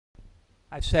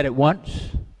I've said it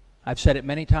once. I've said it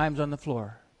many times on the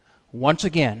floor. Once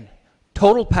again,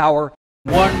 total power,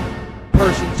 one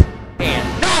person's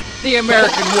hand, not the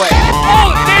American way. All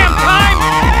the damn time!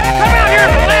 Come out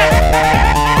here and let!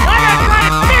 I'm not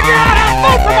trying to figure out how to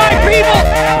vote for my people!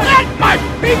 Let my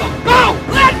people go!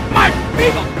 Let my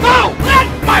people go! Let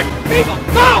my people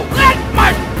go! Let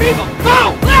my people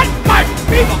go! Let my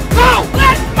people go!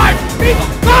 Let my people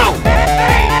go!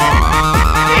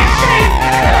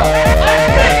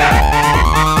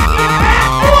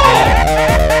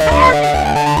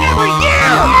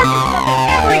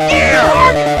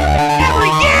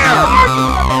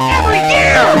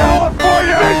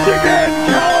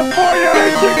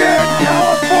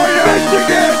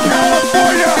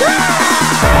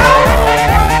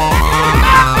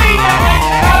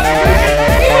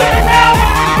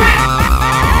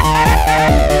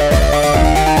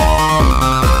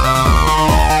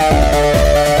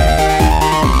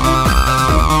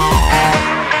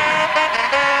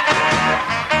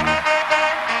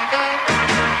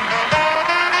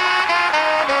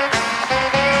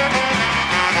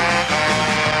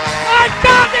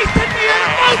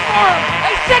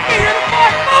 They sent me here to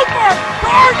vote for him, to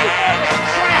argue.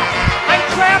 I'm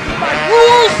trapped by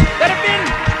rules that have been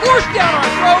forced down our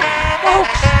throats.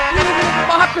 Folks, we live in a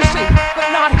democracy, but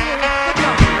not here. But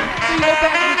not here. So you go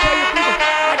back and you tell your people,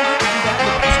 I didn't do that.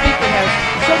 The speaker has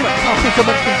so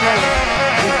much control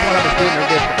with what I was doing in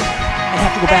their district. I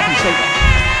have to go back and say that.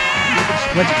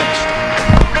 When's it going to stop?